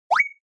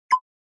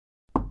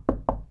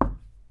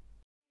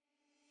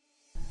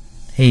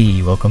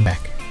Hey, welcome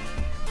back.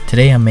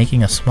 Today I'm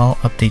making a small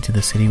update to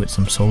the city with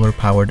some solar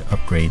powered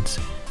upgrades.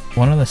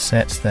 One of the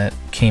sets that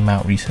came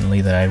out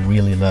recently that I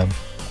really love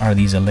are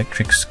these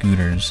electric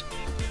scooters.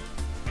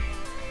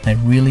 I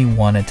really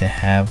wanted to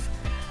have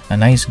a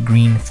nice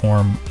green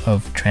form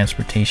of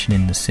transportation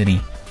in the city,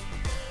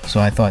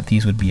 so I thought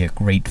these would be a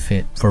great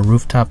fit. For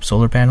rooftop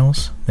solar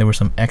panels, there were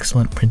some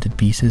excellent printed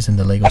pieces in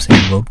the LEGO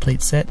City road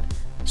plate set,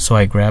 so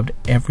I grabbed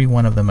every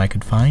one of them I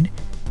could find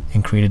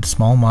and created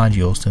small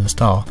modules to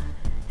install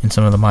in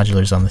some of the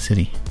modulars on the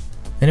city.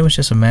 Then it was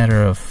just a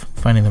matter of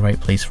finding the right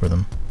place for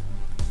them.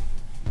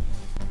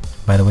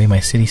 By the way,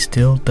 my city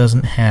still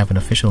doesn't have an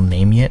official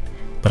name yet,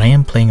 but I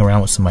am playing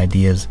around with some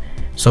ideas.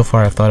 So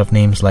far I've thought of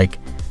names like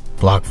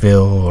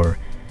Blockville or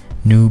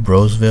New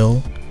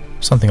Brosville,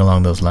 something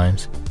along those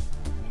lines.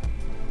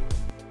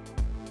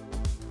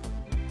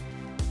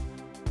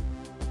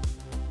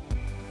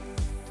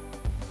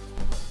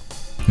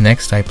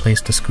 Next, I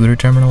placed a scooter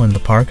terminal in the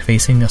park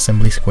facing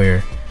Assembly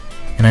Square,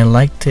 and I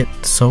liked it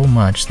so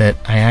much that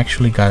I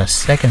actually got a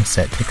second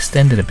set to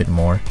extend it a bit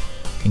more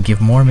and give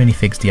more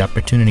minifigs the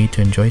opportunity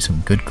to enjoy some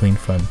good clean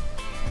fun.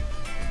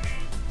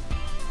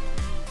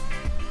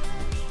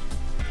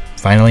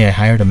 Finally, I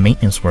hired a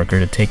maintenance worker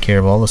to take care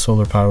of all the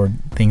solar powered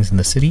things in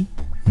the city,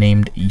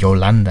 named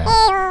Yolanda.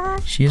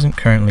 She isn't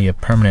currently a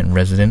permanent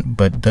resident,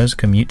 but does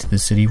commute to the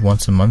city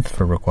once a month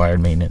for required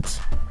maintenance.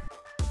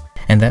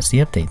 And that's the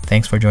update.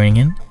 Thanks for joining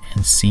in,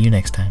 and see you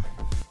next time.